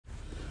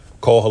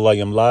Kol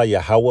halayim la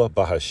Yahweh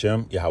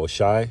Bahashem Yahweh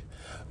Shai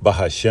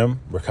Bahashem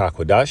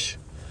Rakakwadash.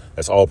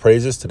 That's all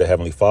praises to the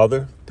Heavenly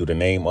Father through the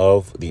name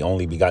of the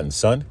only begotten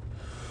Son,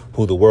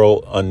 who the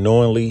world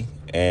unknowingly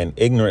and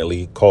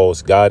ignorantly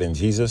calls God and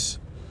Jesus.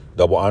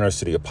 Double honors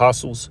to the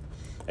apostles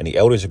and the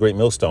elders of Great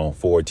Millstone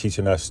for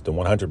teaching us the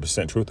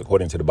 100% truth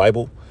according to the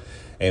Bible,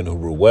 and who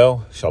rule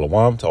well.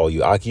 Shalom to all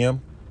you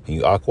Akim and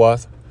you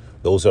Akwath,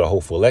 those are the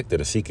hopeful elect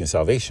that are seeking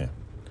salvation.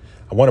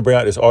 I want to bring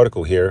out this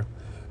article here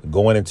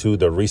going into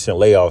the recent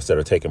layoffs that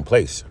are taking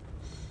place.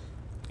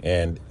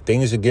 And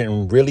things are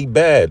getting really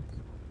bad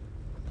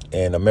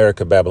in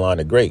America, Babylon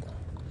the Great.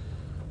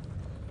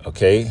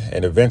 Okay,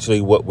 and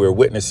eventually what we're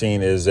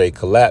witnessing is a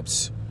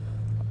collapse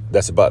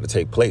that's about to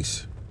take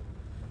place.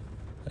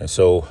 And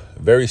so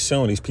very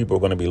soon these people are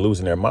going to be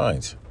losing their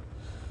minds.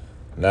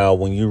 Now,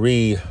 when you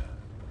read,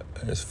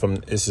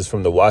 this is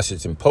from the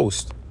Washington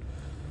Post.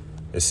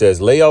 It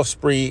says layoff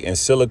spree in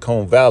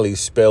Silicon Valley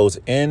spells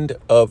end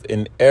of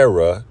an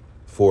era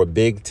for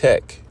big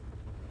tech.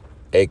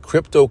 A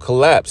crypto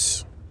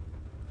collapse,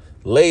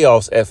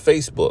 layoffs at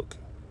Facebook,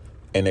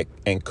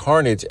 and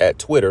carnage at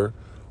Twitter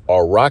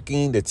are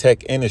rocking the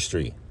tech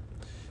industry.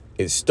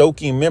 It's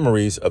stoking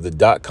memories of the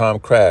dot-com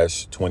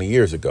crash 20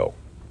 years ago.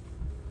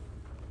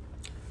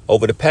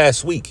 Over the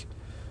past week,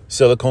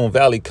 Silicon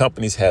Valley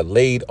companies have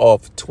laid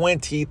off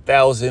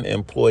 20,000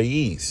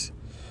 employees,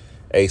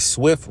 a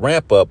swift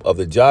ramp up of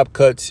the job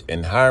cuts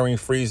and hiring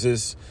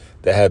freezes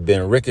that have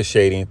been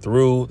ricocheting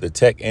through the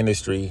tech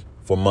industry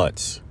for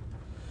months.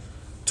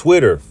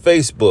 Twitter,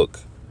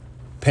 Facebook,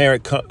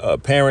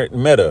 parent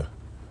Meta,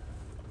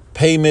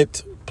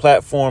 payment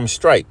platform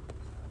Stripe,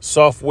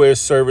 software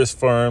service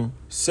firm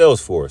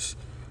Salesforce,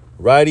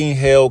 riding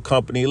hail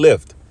company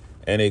Lyft,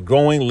 and a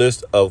growing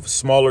list of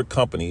smaller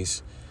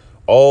companies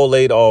all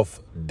laid off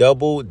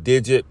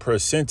double-digit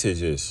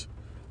percentages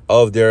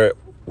of their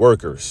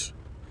workers.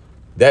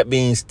 That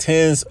means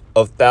tens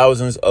of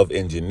thousands of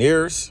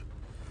engineers,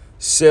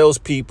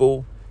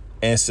 salespeople,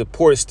 and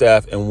support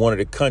staff in one of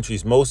the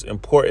country's most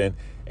important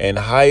and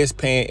highest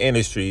paying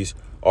industries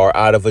are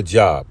out of a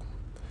job.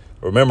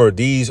 Remember,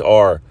 these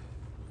are,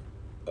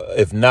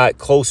 if not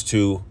close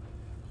to,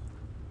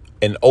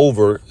 an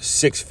over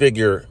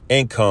six-figure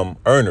income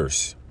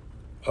earners.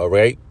 All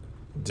right.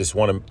 Just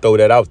want to throw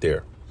that out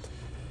there.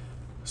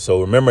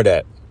 So remember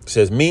that. It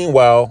says,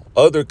 meanwhile,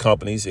 other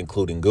companies,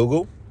 including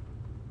Google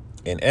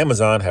and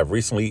Amazon, have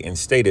recently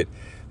instated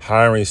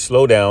hiring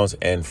slowdowns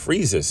and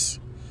freezes.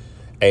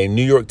 A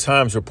New York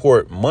Times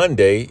report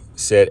Monday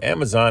said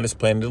Amazon is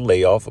planning to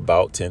lay off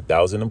about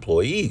 10,000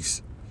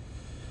 employees.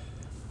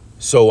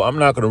 So I'm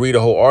not going to read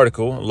a whole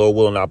article. Lord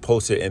willing, I'll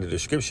post it in the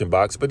description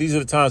box. But these are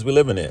the times we're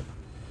living in.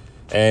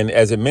 And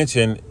as it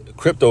mentioned,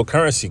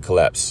 cryptocurrency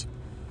collapse.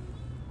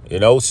 You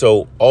know,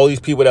 so all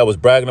these people that was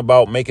bragging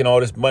about making all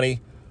this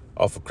money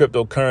off of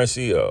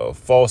cryptocurrency,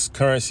 false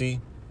currency,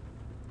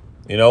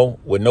 you know,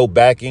 with no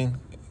backing,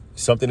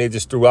 something they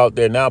just threw out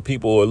there. Now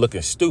people are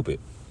looking stupid.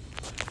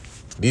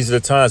 These are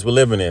the times we're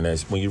living in.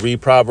 As when you read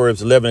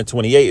Proverbs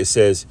 11:28, it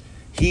says,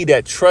 he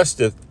that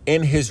trusteth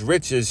in his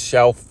riches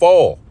shall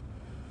fall.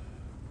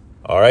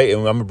 All right. And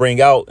I'm going to bring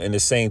out in the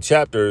same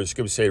chapter,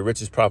 scripture say,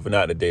 riches profit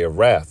not in the day of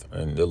wrath.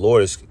 And the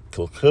Lord is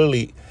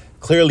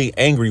clearly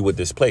angry with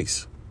this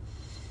place.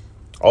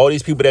 All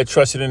these people that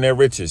trusted in their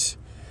riches.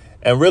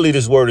 And really,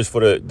 this word is for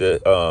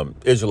the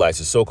Israelites,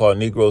 the so-called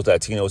Negroes,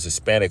 Latinos,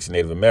 Hispanics, and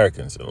Native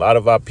Americans. A lot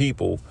of our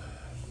people,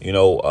 you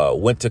know,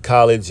 went to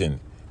college and,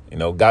 you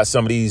know, got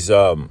some of these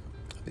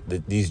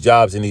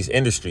jobs in these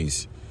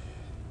industries,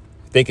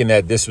 thinking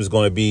that this was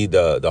going to be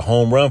the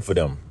home run for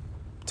them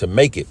to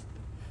make it.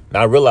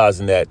 Not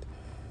realizing that,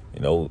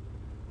 you know,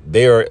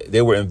 they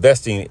were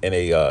investing in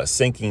a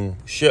sinking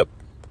ship,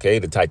 okay,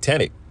 the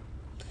Titanic.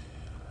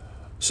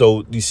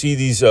 So you see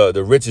these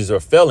the riches are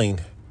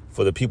failing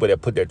for the people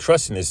that put their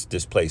trust in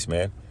this place,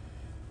 man.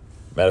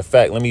 Matter of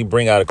fact, let me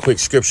bring out a quick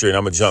scripture and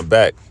I'm going to jump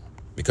back,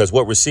 because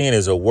what we're seeing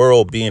is a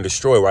world being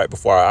destroyed right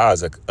before our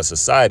eyes, a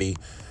society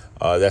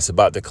that's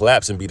about to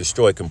collapse and be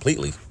destroyed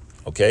completely,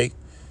 okay,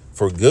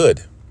 for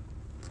good.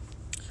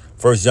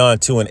 1 John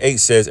 2:8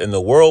 says, and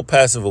the world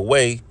passeth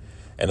away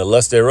and the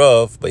lust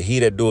thereof, but he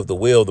that doeth the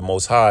will of the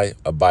Most High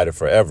abideth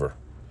forever.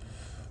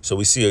 So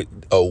we see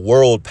a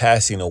world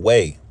passing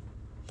away.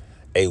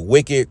 A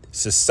wicked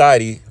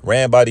society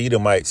ran by the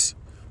Edomites,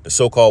 the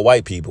so-called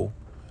white people,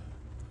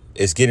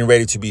 is getting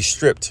ready to be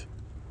stripped.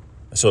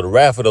 So the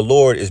wrath of the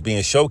Lord is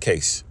being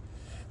showcased.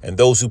 And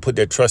those who put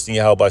their trust in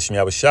Yahweh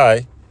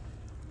Shai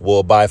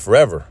will abide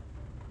forever.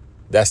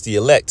 That's the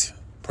elect,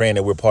 praying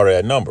that we're part of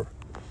that number.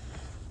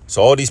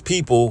 So all these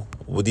people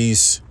with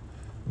these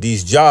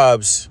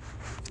jobs,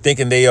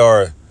 thinking they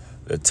are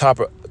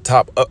the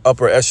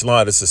upper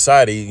echelon of the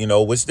society, you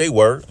know, which they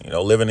were, you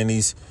know, living in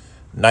these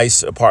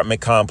nice apartment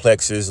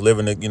complexes,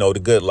 living, the, you know, the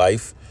good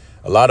life.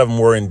 A lot of them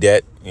were in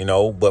debt, you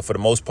know, but for the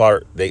most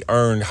part, they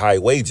earned high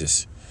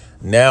wages.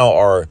 Now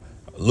are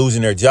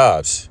losing their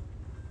jobs.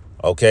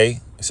 OK,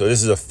 so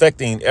this is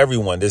affecting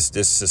everyone. This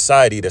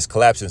society that's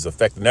collapsing is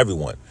affecting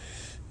everyone.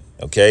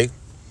 OK,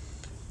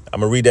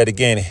 I'm going to read that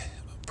again.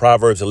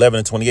 Proverbs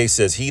 11:28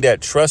 says, he that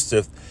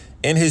trusteth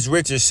in his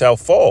riches shall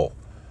fall.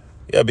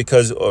 Yeah,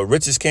 because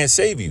riches can't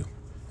save you.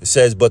 It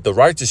says, but the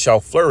righteous shall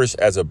flourish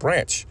as a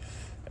branch.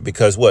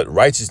 Because what?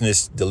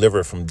 Righteousness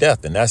delivered from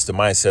death. And that's the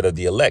mindset of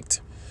the elect,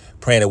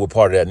 praying that we're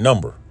part of that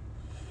number.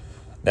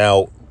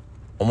 Now,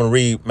 I'm going to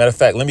read, matter of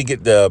fact, let me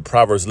get the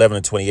Proverbs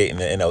 11:28 in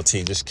the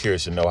NLT. Just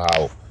curious to know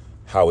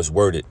how it's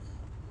worded.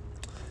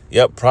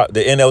 Yep,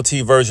 the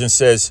NLT version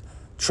says,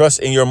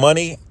 trust in your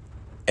money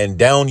and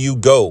down you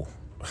go.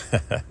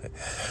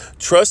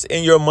 Trust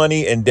in your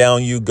money and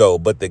down you go.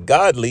 But the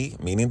godly,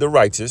 meaning the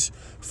righteous,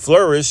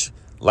 flourish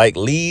like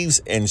leaves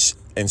in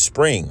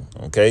spring.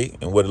 Okay.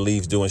 And what do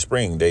leaves do in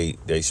spring?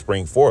 They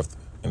spring forth,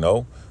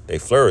 they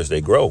flourish, they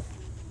grow.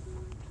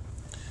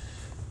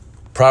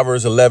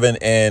 Proverbs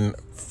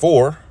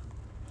 11:4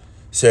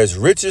 says,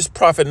 riches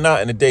profit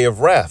not in the day of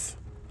wrath.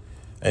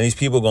 And these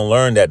people are going to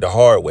learn that the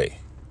hard way.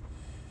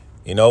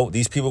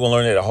 These people are going to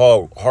learn that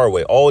the hard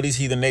way. All these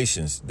heathen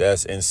nations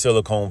that's in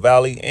Silicon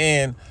Valley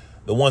and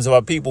the ones of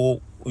our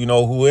people,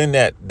 who are in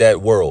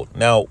that world.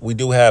 Now, we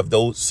do have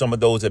some of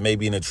those that may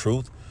be in the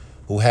truth,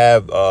 who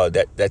have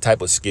that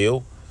type of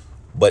skill,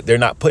 but they're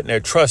not putting their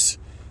trust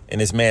in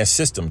this man's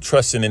system,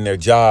 trusting in their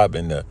job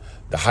and the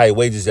high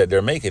wages that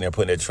they're making. They're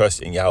putting their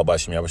trust in Yahweh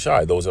Shem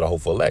Yahushai. Those are the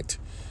hopeful elect.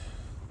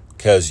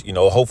 Because,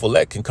 a hopeful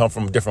elect can come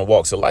from different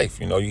walks of life.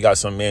 You got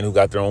some men who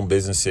got their own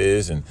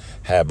businesses and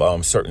have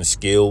certain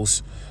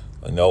skills,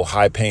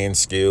 high paying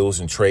skills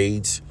and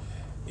trades,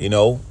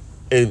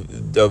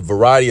 a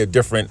variety of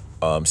different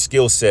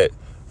skill set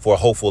for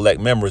hopeful elect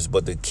members.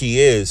 But the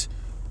key is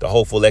the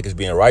hopeful elect is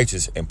being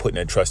righteous and putting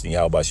their trust in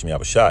Yahweh Shem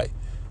Yahushai.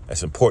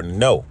 That's important to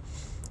know.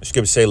 The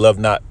scriptures say,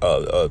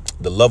 the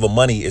love of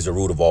money is the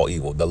root of all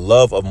evil. The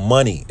love of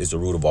money is the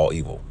root of all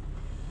evil.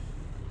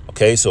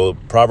 Okay, so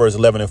Proverbs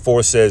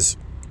 11:4 says,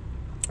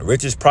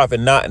 riches profit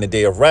not in the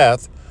day of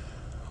wrath,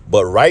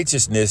 but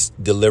righteousness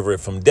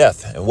delivereth from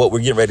death. And what we're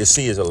getting ready to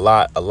see is a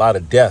lot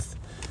of death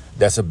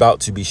that's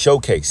about to be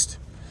showcased.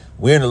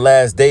 We're in the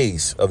last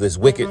days of this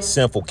wicked,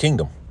 sinful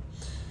kingdom.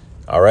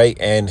 All right.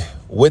 And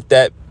with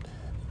that,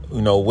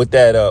 what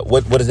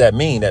does that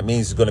mean? That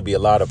means there's going to be a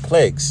lot of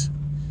plagues.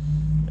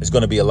 There's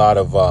going to be a lot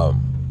of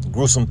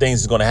gruesome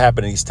things that's going to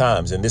happen in these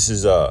times. And this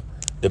is the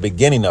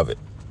beginning of it.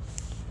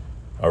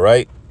 All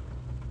right.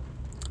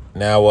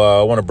 Now,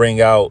 I want to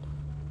bring out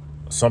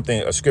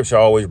a scripture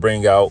I always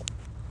bring out,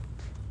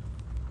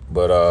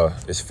 but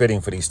it's fitting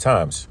for these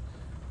times.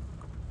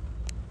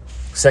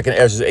 2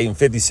 Ezra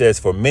 8:50 says,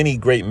 for many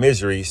great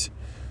miseries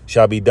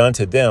shall be done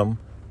to them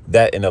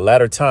that in the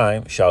latter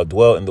time shall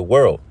dwell in the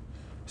world.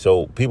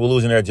 So people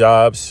losing their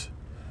jobs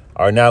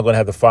are now going to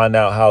have to find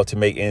out how to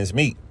make ends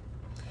meet.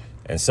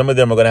 And some of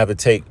them are going to have to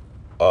take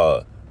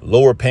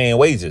lower paying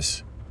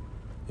wages.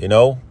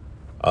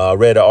 I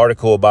read an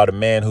article about a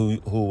man who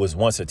was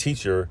once a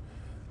teacher,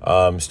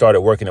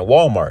 started working at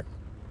Walmart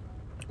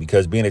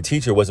because being a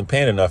teacher wasn't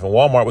paying enough and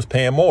Walmart was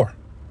paying more.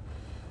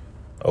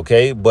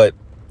 OK, but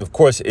of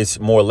course, it's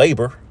more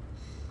labor,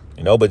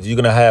 but you're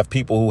going to have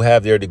people who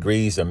have their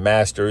degrees and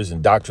masters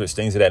and doctorates,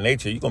 things of that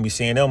nature. You're going to be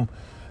seeing them,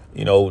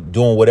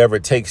 doing whatever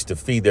it takes to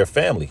feed their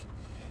family.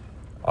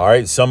 All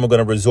right. Some are going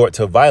to resort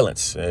to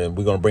violence, and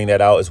we're going to bring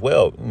that out as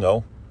well,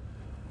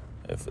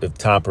 if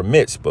time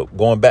permits. But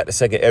going back to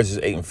 2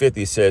 Ezra 8:50,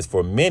 it says,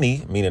 for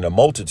many, meaning a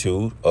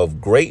multitude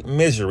of great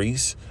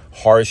miseries,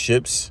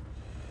 hardships,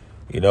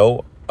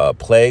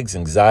 plagues,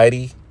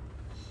 anxiety,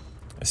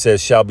 it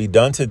says, shall be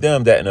done to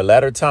them that in the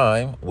latter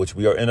time, which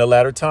we are in a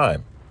latter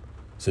time.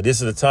 So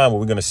this is the time where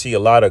we're going to see a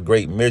lot of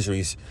great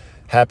miseries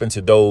happen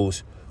to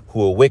those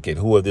who are wicked,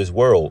 who are this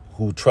world,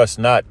 who trust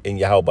not in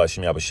Yahweh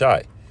Shem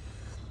Yahushai.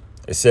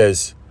 It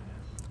says,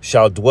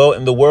 shall dwell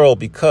in the world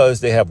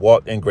because they have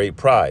walked in great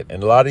pride.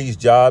 And a lot of these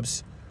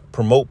jobs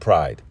promote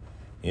pride.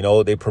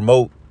 They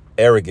promote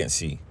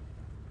arrogancy.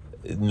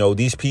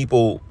 These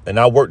people, and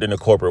I worked in the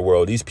corporate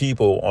world, these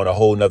people on a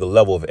whole nother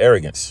level of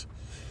arrogance.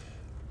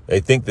 They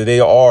think that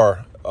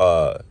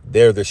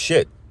they're the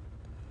shit.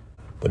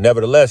 But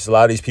nevertheless, a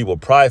lot of these people are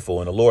prideful,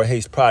 and the Lord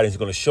hates pride. And he's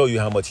going to show you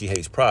how much he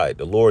hates pride.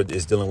 The Lord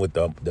is dealing with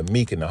the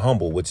meek and the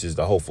humble, which is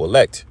the hopeful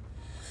elect.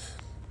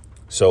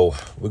 So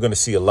we're going to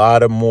see a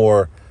lot of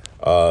more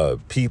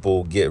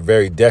people get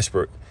very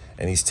desperate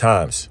in these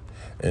times.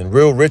 And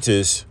real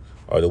riches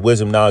are the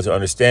wisdom, knowledge, and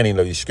understanding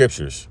of these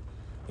scriptures.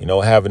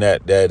 Having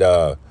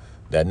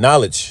that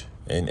knowledge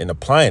and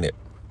applying it.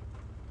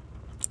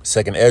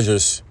 2 Ezra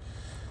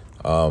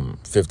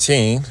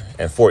 15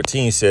 and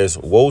 14 says,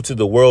 woe to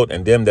the world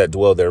and them that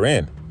dwell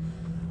therein.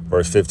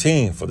 Verse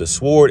 15, for the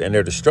sword and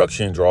their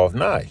destruction draweth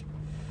nigh.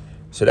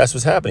 So that's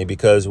what's happening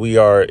because we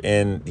are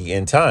in the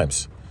end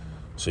times.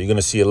 So you're going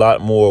to see a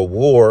lot more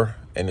war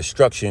and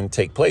destruction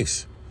take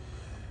place.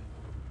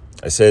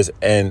 It says,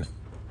 and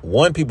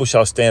one people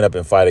shall stand up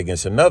and fight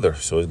against another.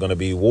 So it's going to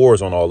be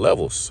wars on all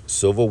levels.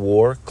 Civil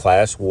war,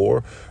 class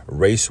war,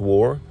 race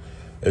war.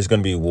 There's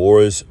going to be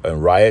wars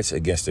and riots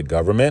against the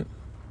government.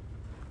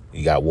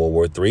 You got World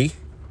War III,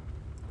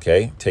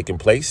 taking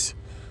place.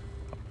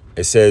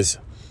 It says,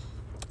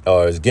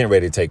 it's getting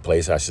ready to take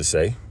place, I should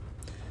say.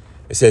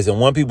 It says, and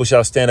one people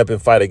shall stand up and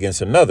fight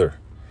against another,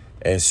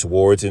 and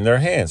swords in their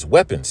hands,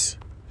 weapons.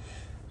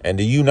 And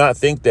do you not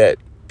think that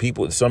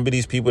some of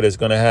these people that's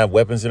going to have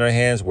weapons in their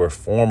hands were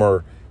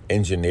former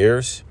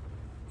engineers,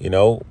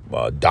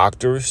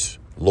 doctors,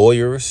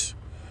 lawyers?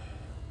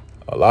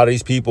 A lot of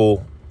these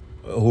people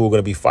who are going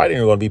to be fighting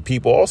are going to be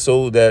people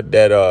also that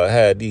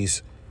had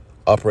these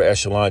upper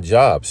echelon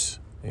jobs,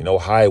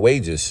 high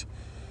wages.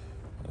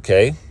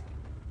 Okay.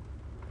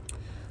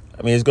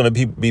 I mean, it's going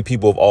to be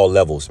people of all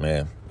levels,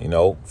 man,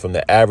 from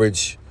the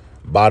average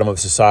bottom of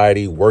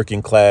society,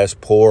 working class,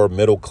 poor,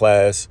 middle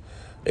class.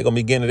 They're going to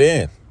be getting it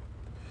in.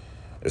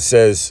 It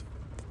says,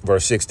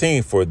 verse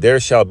 16, for there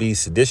shall be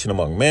sedition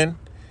among men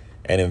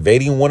and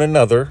invading one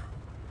another.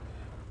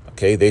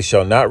 Okay, they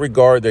shall not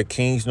regard their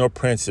kings nor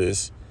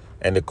princes,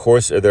 and the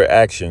course of their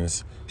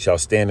actions shall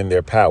stand in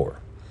their power.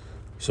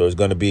 So there's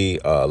going to be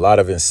a lot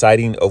of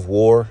inciting of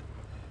war,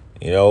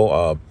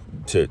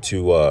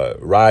 to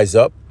rise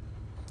up.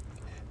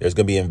 There's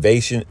going to be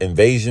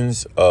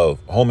invasions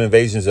of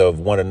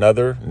one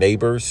another,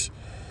 neighbors,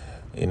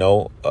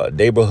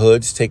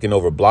 neighborhoods taking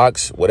over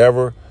blocks,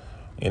 whatever,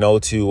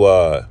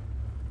 to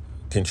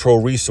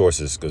control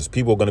resources, because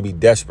people are going to be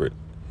desperate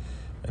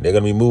and they're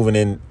going to be moving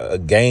in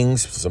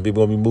gangs. Some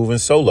people are going to be moving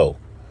solo.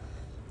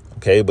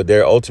 OK, but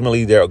their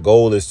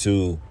goal is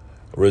to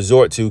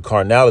resort to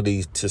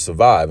carnality to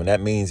survive. And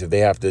that means if they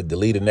have to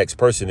delete the next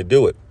person to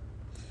do it.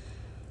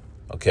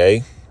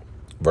 OK,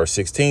 verse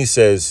 16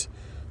 says,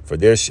 for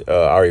there, I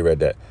already read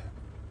that.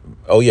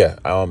 Oh, yeah.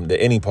 The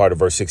ending part of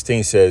verse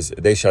 16 says,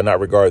 they shall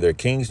not regard their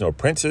kings nor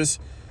princes,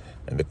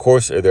 and the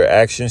course of their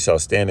actions shall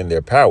stand in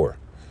their power.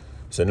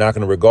 So they're not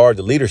going to regard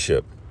the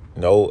leadership,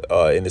 in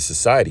the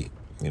society.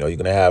 You're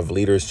going to have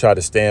leaders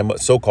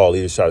so-called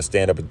leaders try to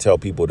stand up and tell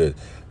people to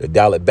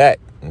dial it back.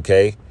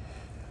 OK,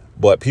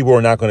 but people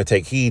are not going to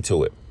take heed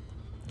to it.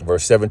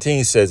 Verse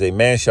 17 says, a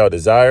man shall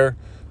desire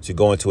to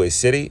go into a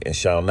city and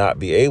shall not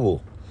be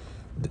able.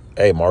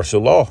 Hey,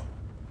 martial law.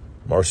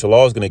 Martial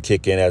law is going to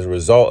kick in as a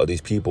result of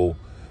these people,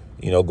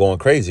 going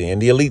crazy.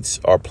 And the elites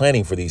are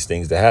planning for these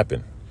things to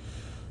happen.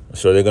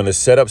 So they're going to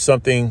set up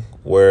something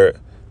where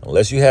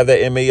unless you have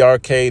that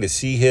MARK, the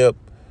C-hip,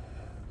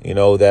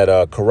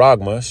 that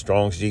charagma,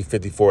 Strong's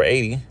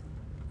G5480,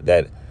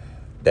 that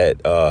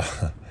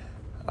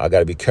I got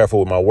to be careful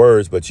with my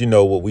words, but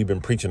what we've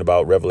been preaching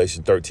about,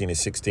 Revelation 13 and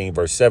 16,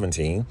 verse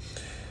 17,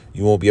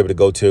 you won't be able to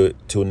go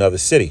to another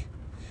city.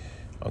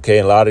 OK,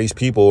 and a lot of these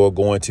people are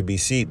going to be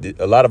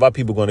a lot of our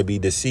people are going to be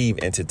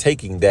deceived into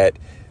taking that,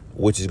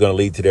 which is going to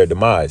lead to their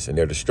demise and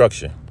their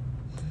destruction.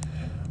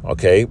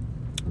 OK,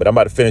 but I'm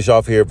about to finish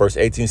off here. Verse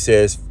 18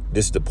 says,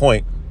 this is the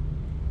point.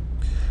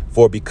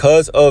 For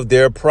because of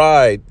their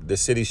pride, the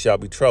city shall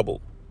be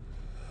troubled.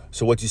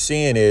 So what you're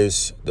seeing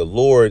is the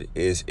Lord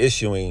is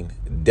issuing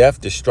death,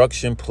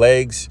 destruction,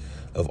 plagues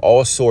of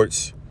all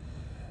sorts,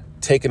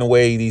 taking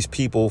away these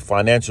people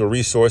financial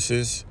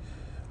resources,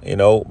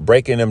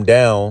 breaking them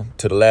down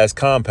to the last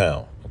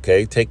compound.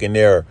 OK, taking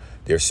their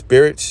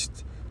spirits,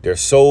 their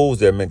souls,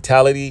 their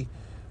mentality,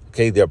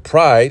 OK, their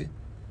pride.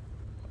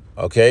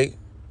 OK,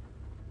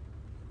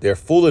 they're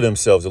full of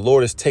themselves. The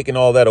Lord is taking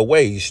all that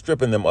away. He's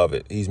stripping them of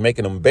it. He's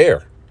making them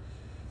bare,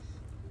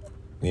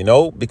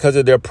 because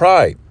of their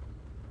pride.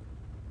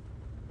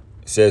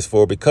 It says,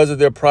 for because of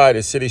their pride,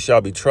 the city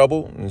shall be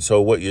troubled. And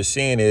so what you're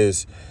seeing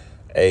is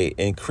a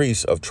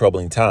increase of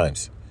troubling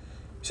times.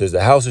 It says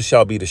the houses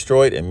shall be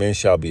destroyed and men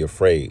shall be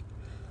afraid.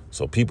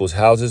 So people's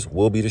houses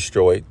will be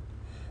destroyed.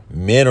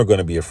 Men are going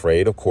to be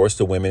afraid. Of course,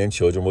 the women and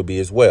children will be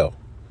as well,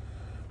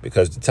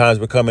 because the times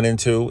we're coming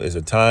into is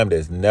a time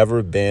that's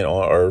never been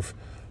on earth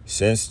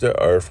since the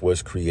earth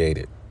was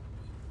created.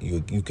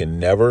 You can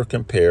never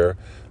compare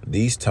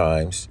these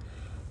times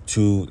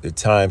to the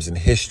times in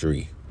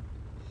history.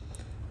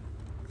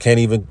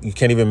 You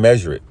can't even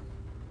measure it.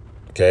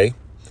 OK.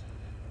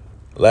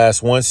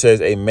 Last one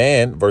says, a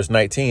man, verse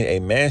 19, a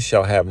man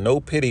shall have no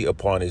pity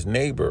upon his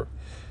neighbor.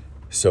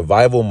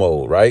 Survival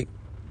mode, right?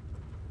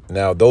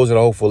 Now, those that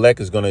are hopeful elect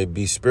is going to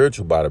be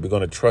spiritual about it. We're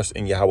going to trust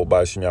in Yahweh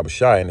by Shem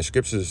Yahushai. And the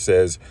scripture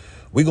says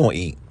we're going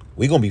to eat.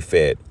 We're going to be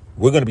fed.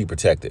 We're going to be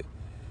protected.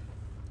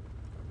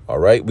 All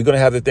right. We're going to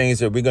have the things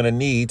that we're going to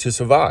need to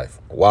survive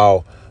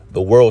while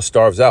the world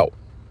starves out.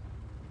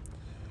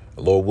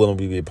 The Lord willing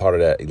to be a part of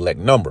that elect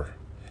number.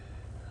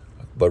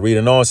 But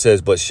reading on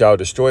says, but shall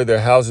destroy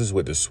their houses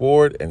with the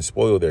sword and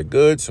spoil their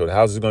goods. So the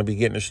houses are going to be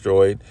getting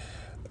destroyed.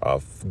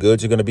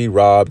 Goods are going to be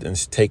robbed and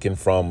taken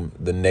from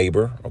the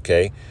neighbor.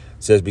 OK, it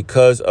says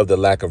because of the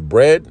lack of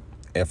bread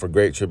and for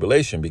great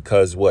tribulation,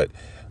 because what?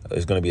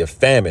 There's going to be a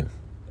famine,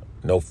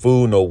 no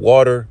food, no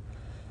water.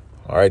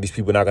 All right. These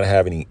people are not going to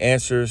have any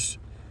answers,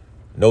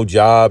 no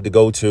job to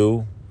go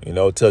to.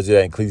 It tells you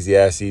that in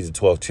Ecclesiastes, the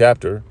 12th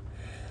chapter.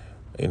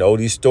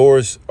 These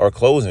stores are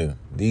closing.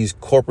 These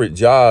corporate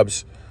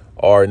jobs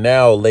are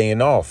now laying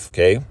off.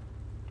 OK,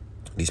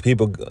 these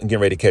people getting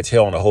ready to catch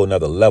hell on a whole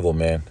nother level,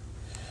 man.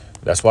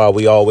 That's why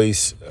we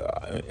always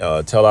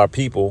tell our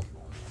people,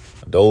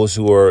 those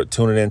who are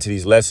tuning into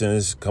these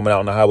lessons, coming out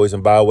on the highways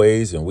and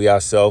byways, and we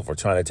ourselves are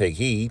trying to take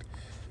heed.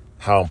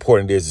 how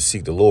important it is to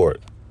seek the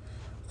Lord.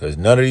 Because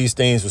none of these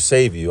things will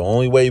save you. The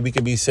only way we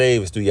can be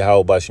saved is through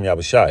Yahweh B'Shem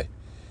Yahushai.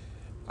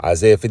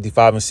 Isaiah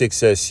 55:6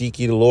 says, seek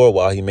ye the Lord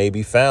while he may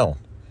be found.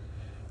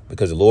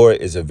 Because the Lord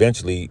is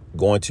eventually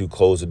going to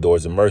close the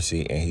doors of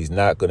mercy, and he's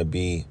not going to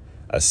be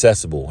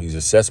accessible. He's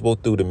accessible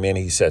through the men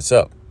he sets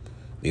up.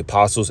 The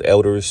apostles,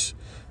 elders,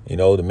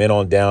 the men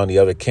on down, the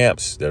other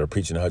camps that are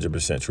preaching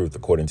 100% truth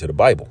according to the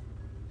Bible.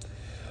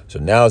 So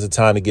now is the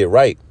time to get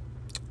right.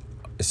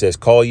 It says,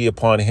 call ye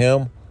upon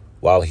him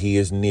while he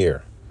is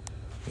near.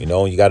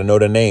 You got to know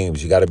their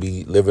names. You got to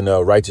be living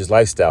a righteous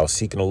lifestyle,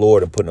 seeking the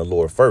Lord and putting the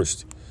Lord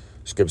first.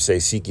 Scripture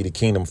says, seek ye the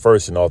kingdom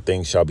first, and all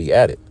things shall be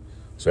added.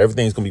 So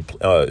everything's going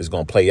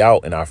to play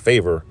out in our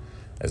favor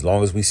as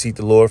long as we seek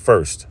the Lord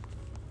first.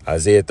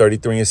 Isaiah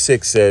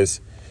 33:6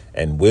 says,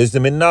 and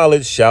wisdom and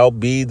knowledge shall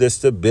be the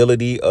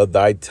stability of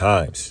thy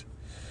times.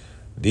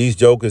 These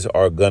jokers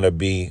are going to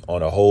be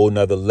on a whole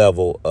nother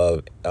level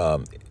of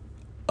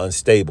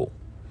unstable,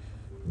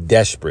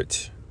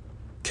 desperate,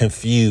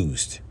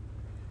 confused,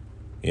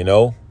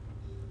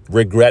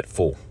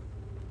 regretful,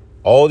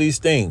 all these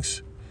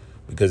things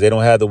because they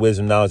don't have the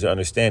wisdom, knowledge, and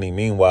understanding.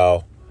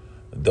 Meanwhile,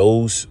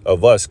 those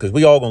of us, because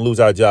we all going to lose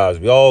our jobs.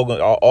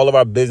 All of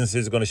our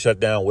businesses are going to shut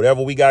down.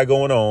 Whatever we got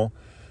going on,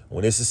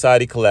 when this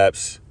society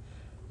collapse,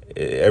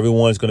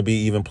 everyone's going to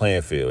be even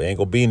playing field. It ain't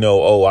going to be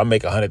I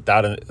make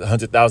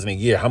 $100,000 a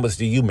year. How much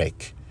do you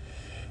make?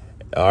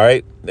 All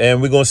right.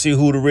 And we're going to see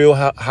who the real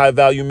high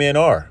value men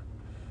are.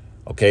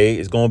 OK,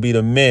 it's going to be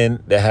the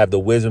men that have the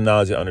wisdom,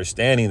 knowledge, and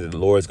understanding that the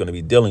Lord is going to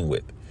be dealing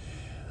with.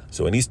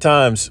 So in these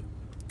times,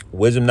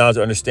 wisdom, knowledge,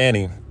 and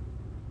understanding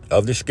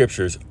of the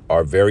scriptures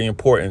are very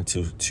important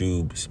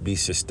to be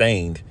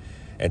sustained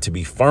and to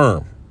be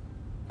firm.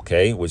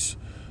 OK, which,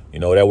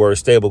 that word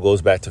stable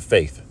goes back to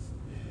faith.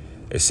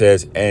 It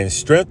says, and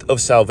strength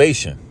of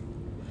salvation.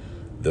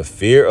 The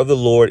fear of the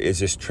Lord is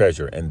his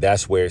treasure. And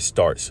that's where it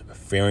starts.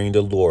 Fearing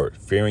the Lord,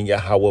 fearing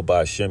Yahweh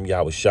B'Shem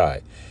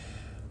Yahushai.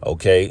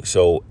 OK,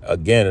 so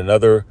again,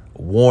 another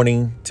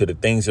warning to the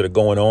things that are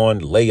going on,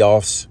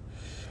 layoffs.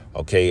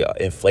 OK,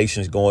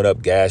 inflation's going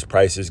up, gas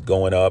prices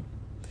going up.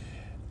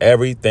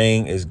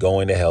 Everything is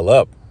going to hell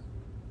up.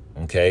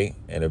 OK,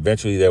 and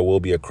eventually there will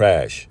be a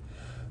crash.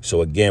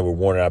 So again, we're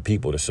warning our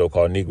people, the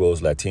so-called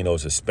Negroes,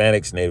 Latinos,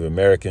 Hispanics, Native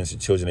Americans, the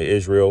children of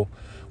Israel,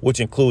 which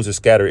includes the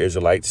scattered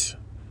Israelites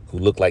who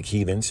look like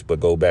heathens, but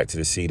go back to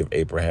the seed of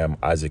Abraham,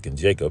 Isaac, and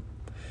Jacob.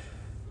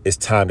 It's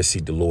time to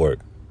seek the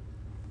Lord.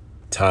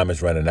 Time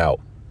is running out.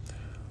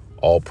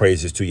 All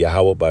praises to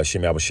Yahweh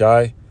B'Shem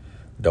Yahushai.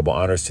 Double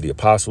honors to the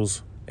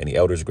apostles and the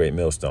elders of Great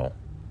Millstone.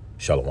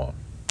 Shalom.